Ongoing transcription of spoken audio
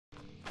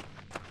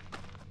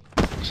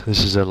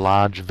This is a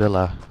large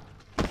villa.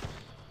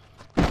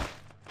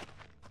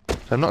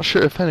 I'm not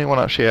sure if anyone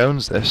actually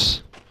owns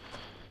this.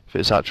 If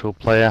it's actual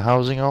player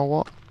housing or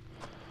what.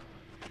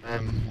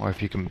 Or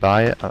if you can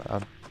buy it.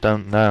 I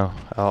don't know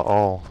at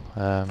all.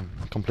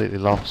 Completely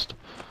lost.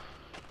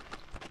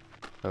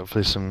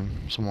 Hopefully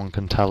someone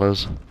can tell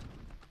us.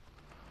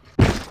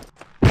 I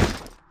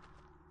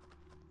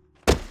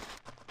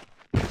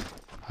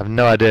have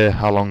no idea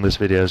how long this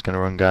video is going to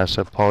run, guys,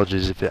 so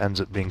apologies if it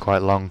ends up being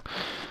quite long.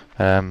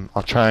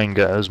 I'll try and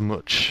get as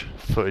much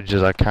footage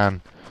as I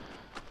can,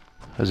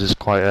 as it's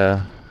quite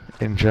a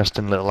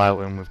interesting little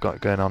outing we've got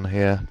going on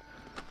here.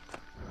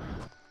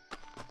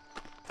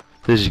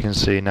 As you can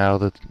see now,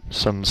 the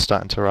sun's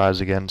starting to rise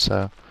again,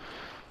 so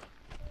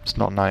it's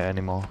not night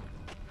anymore.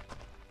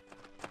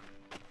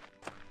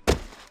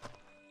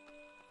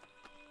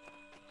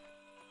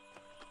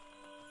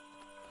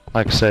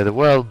 Like I say, the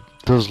world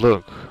does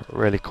look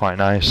really quite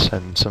nice,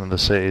 and some of the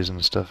cities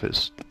and stuff,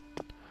 it's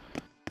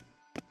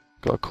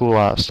got a cool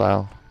art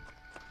style.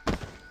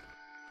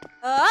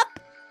 Up.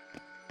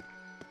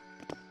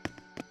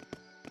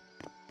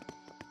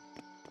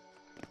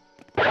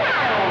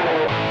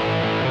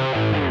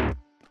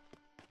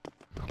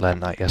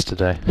 Learned that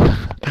yesterday.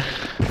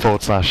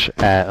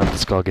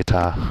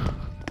 /air_guitar.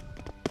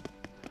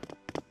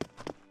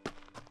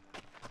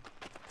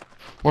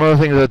 One of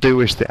the things I do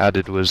wish they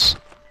added was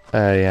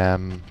a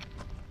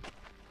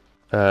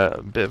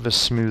bit of a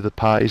smoother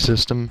party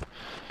system.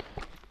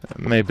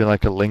 Maybe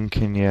like a link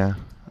in your,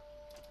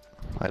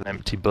 like an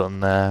empty button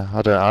there.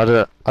 I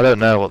don't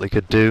know what they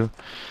could do,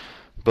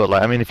 but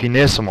like, I mean, if you're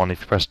near someone,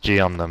 if you press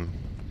G on them,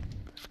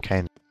 if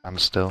Kane's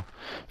still,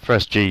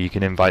 press G, you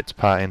can invite to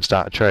party and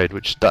start a trade,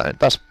 which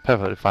that's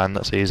perfectly fine.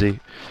 That's easy.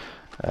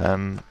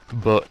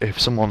 But if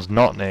someone's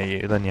not near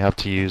you, then you have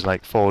to use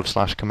like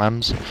 /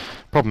 commands.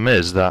 Problem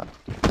is that,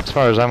 as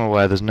far as I'm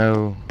aware, there's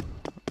no.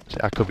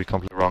 I could be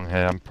completely wrong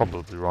here. I'm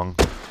probably wrong.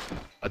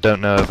 I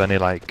don't know of any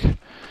like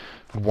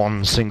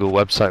one single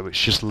website which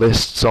just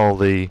lists all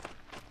the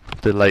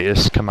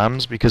latest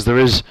commands, because there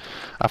is.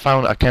 I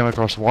came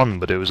across one,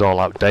 but it was all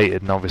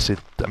outdated, and obviously,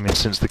 I mean,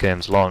 since the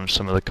game's launched,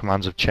 some of the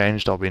commands have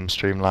changed or been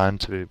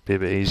streamlined to be a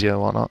bit easier or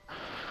whatnot.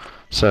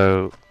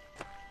 So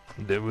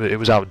it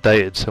was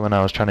outdated. So when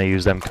I was trying to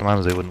use them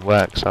commands, they wouldn't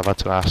work. So I've had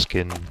to ask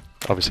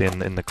obviously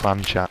in the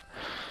clan chat.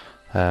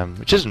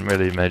 Which isn't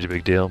really a major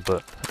big deal,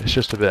 but it's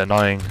just a bit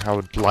annoying. I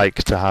would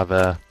like to have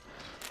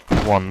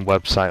one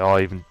website,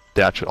 or even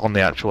on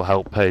the actual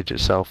help page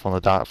itself on the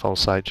Darkfall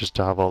site, just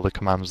to have all the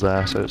commands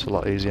there, so it's a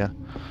lot easier.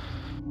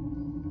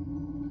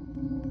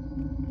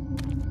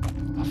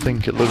 I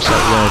think it looks like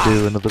we're going to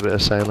do another bit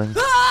of sailing.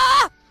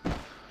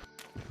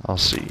 I'll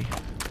see.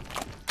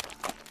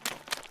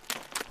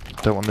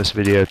 Don't want this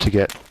video to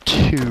get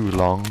too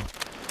long.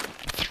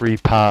 3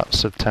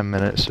 parts of 10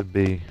 minutes would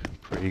be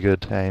pretty good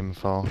to aim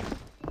for.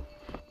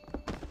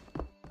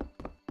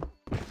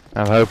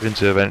 I'm hoping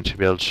to eventually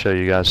be able to show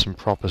you guys some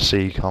proper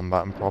sea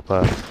combat and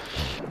proper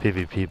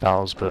PvP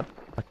battles, but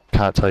I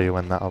can't tell you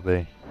when that'll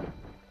be.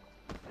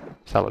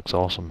 That looks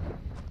awesome.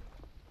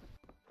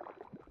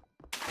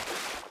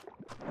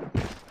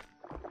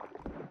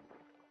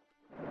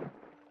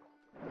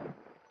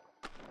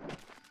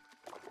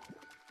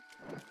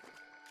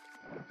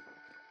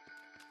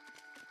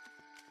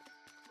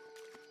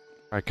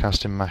 I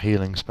cast in my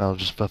healing spell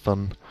just for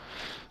fun.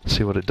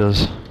 See what it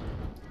does.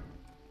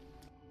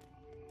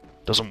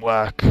 Doesn't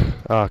work.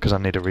 Oh, because I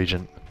need a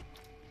regent.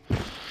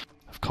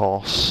 Of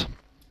course.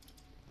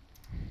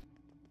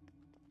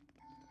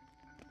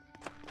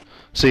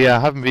 So yeah, I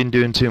haven't been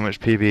doing too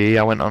much PvE.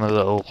 I went on a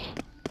little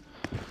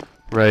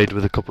raid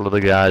with a couple of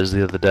the guys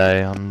the other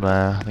day on,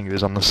 I think it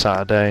was on the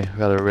Saturday.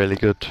 We had a really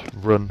good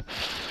run.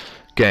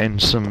 Getting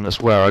some, that's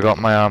where I got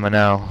my armor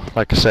now.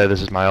 Like I say,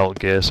 this is my old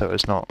gear, so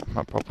it's not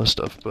my proper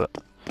stuff, but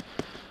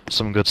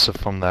some good stuff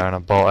from there, and I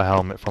bought a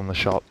helmet from the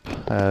shop.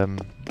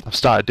 I've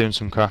started doing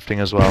some crafting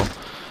as well.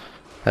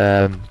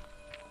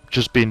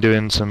 Just been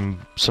doing some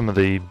of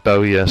the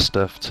bowyer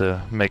stuff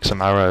to make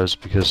some arrows,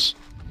 because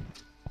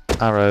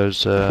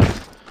arrows,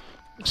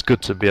 it's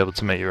good to be able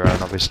to make your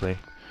own, obviously.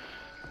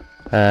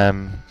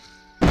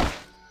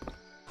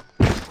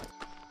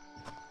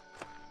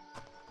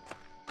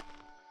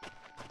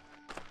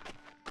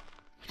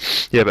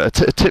 Yeah,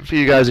 but a tip for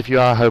you guys, if you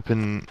are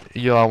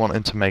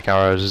wanting to make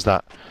arrows, is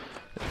that,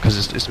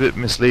 because it's a bit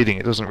misleading,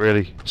 it doesn't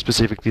really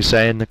specifically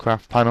say in the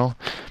craft panel,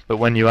 but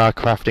when you are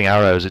crafting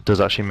arrows, it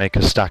does actually make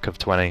a stack of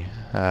 20.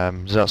 So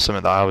that's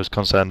something that I was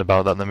concerned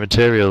about, that the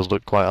materials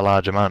look quite a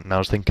large amount, and I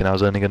was thinking I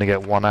was only going to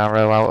get 1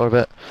 arrow out of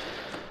it.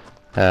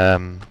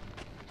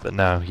 But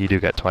no, you do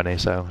get 20,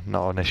 so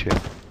not an issue.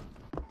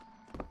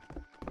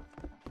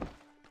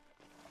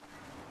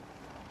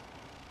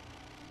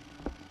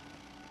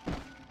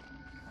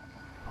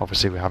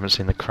 Obviously we haven't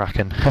seen the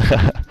Kraken.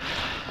 I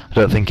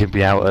don't think he'd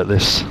be out at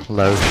this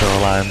low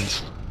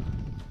shorelines.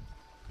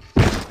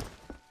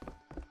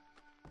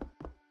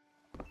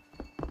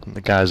 And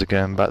the guys are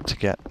going back to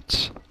get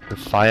the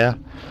fire,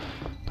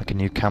 like a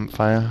new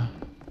campfire.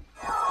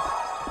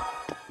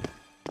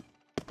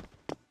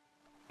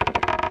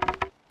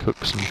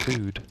 cook some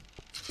food.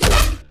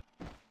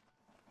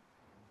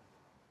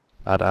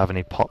 I don't have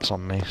any pots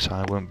on me, so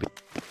I won't be,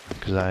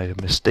 because I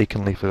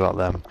mistakenly forgot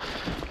them.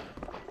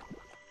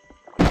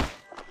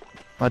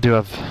 I do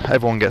have,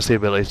 everyone gets the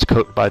ability to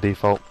cook by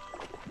default,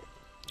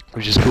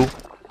 which is cool.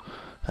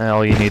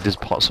 All you need is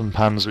pots and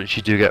pans, which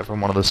you do get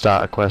from one of the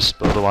starter quests,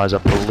 but otherwise I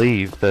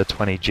believe they're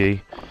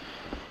 20G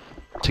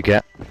to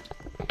get.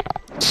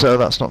 So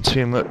that's not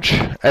too much.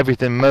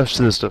 Everything, most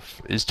of the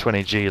stuff is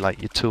 20G,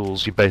 like your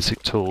tools, your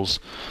basic tools,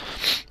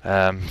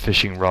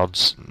 fishing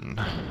rods, and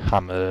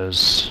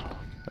hammers,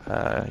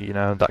 you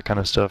know, that kind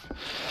of stuff.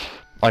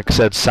 Like I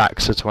said,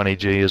 sacks are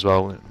 20G as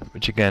well,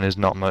 which again is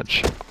not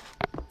much.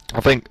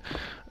 I think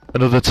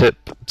another tip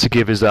to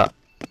give is that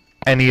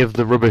any of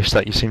the rubbish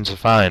that you seem to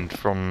find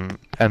from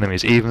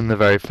enemies, even the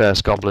very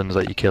first goblins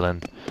that you're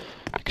killing,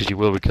 because you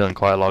will be killing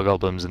quite a lot of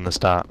goblins in the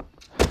start,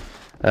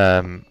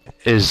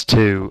 is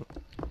to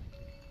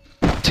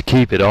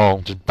keep it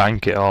all, just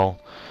bank it all.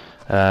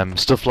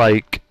 Stuff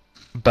like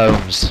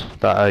bones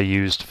that are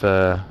used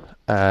for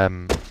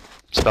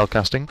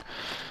spellcasting,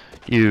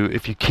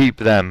 if you keep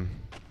them,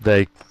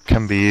 they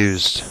can be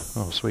used.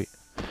 Oh, sweet.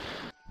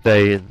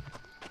 They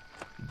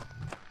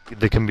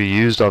can be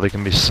used or they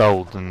can be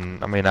sold,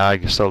 and I mean,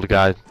 I sold a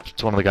guy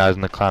to one of the guys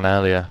in the clan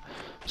earlier,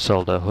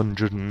 sold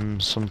 100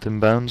 and something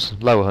bones,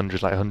 lower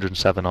hundreds, like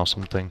 107 or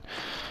something,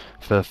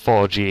 for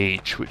 4G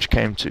each, which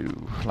came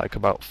to like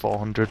about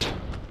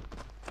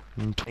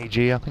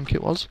 420G, I think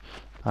it was.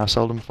 I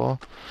sold them for,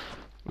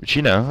 which,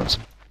 you know, that's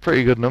a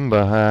pretty good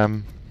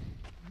number,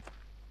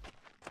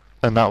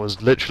 and that was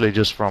literally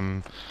just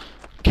from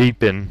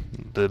keeping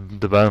the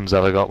bones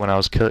that I got when I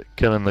was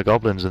killing the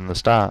goblins in the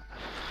start.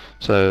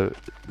 So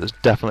there's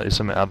definitely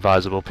something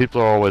advisable. People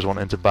are always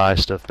wanting to buy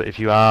stuff, but if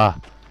you are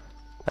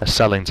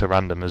selling to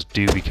randomers,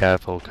 do be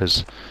careful,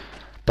 because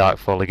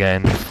Darkfall,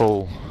 again,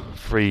 full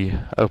free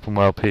open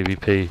world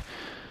PvP,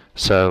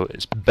 so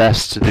it's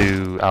best to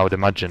do, I would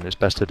imagine, it's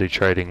best to do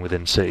trading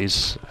within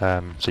cities,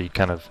 so you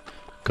kind of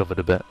covered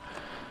a bit.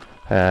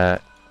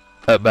 At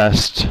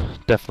best,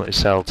 definitely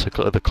sell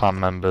to other clan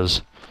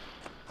members,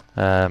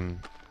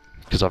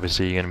 because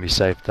obviously you're going to be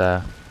safe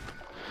there.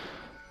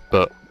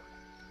 But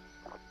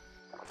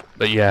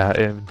yeah,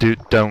 I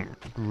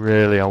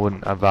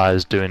wouldn't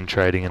advise doing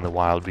trading in the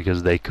wild,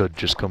 because they could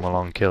just come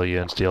along, kill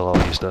you and steal all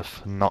your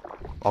stuff, and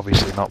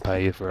obviously not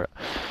pay you for it.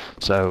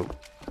 So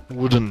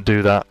wouldn't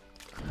do that.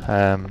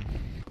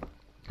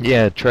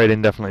 Yeah,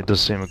 trading definitely does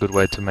seem a good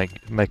way to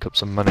make up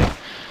some money.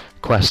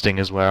 Questing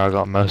is where I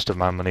got most of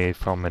my money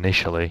from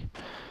initially,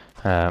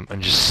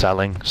 and just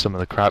selling some of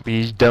the crap.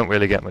 You don't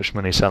really get much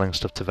money selling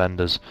stuff to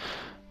vendors,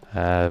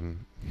 but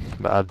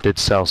I did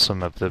sell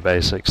some of the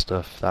basic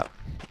stuff,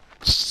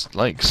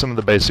 like some of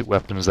the basic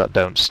weapons that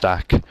don't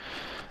stack.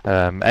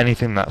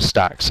 Anything that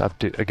stacks, I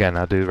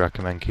do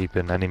recommend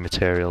keeping. Any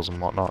materials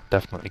and whatnot,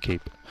 definitely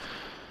keep.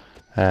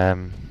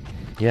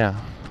 Yeah,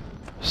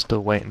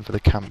 still waiting for the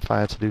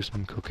campfire to do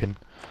some cooking.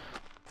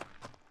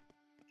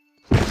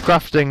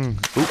 Crafting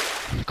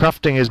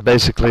is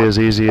basically as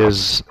easy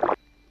as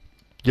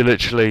you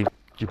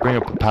bring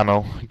up a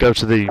panel, go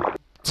to the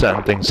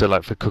certain things. So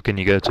like for cooking,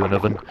 you go to an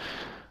oven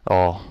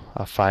or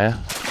a fire,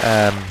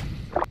 and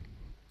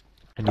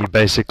you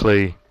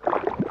basically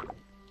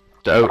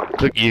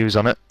click use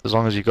on it. As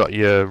long as you've got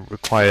your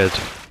required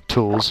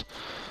tools,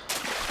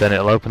 then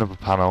it'll open up a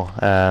panel,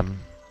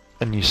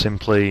 and you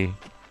simply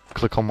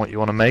click on what you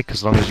want to make.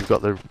 As long as you've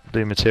got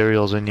the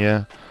materials in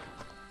your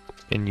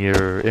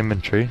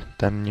inventory,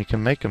 then you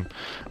can make them,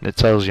 and it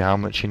tells you how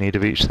much you need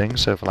of each thing.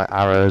 So for like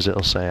arrows,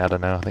 it'll say, I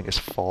don't know, I think it's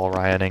 4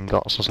 iron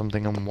ingots or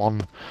something on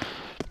 1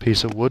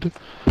 piece of wood.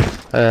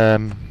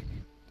 And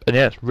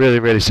yeah, it's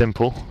really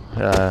simple.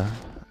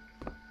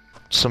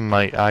 Some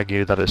might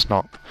argue that it's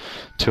not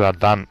too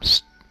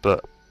advanced,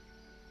 but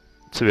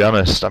to be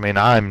honest, I mean,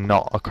 I'm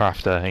not a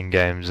crafter in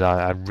games.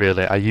 I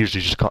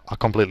usually just I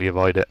completely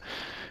avoid it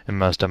in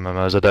most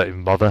MMOs. I don't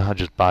even bother. I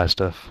just buy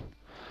stuff.